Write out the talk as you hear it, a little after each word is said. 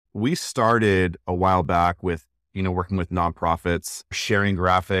We started a while back with, working with nonprofits, sharing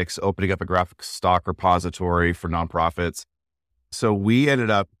graphics, opening up a graphic stock repository for nonprofits. So we ended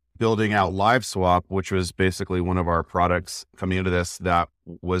up building out LiveSwap, which was basically one of our products coming into this that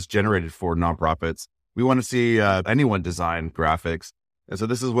was generated for nonprofits. We want to see anyone design graphics. And so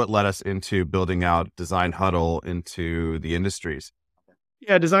this is what led us into building out Design Huddle into the industries.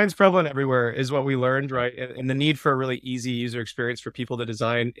 Yeah, design's prevalent everywhere is what we learned, right? And the need for a really easy user experience for people to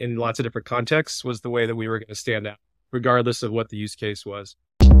design in lots of different contexts was the way that we were going to stand out, regardless of what the use case was.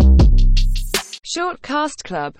 Shortcast Club.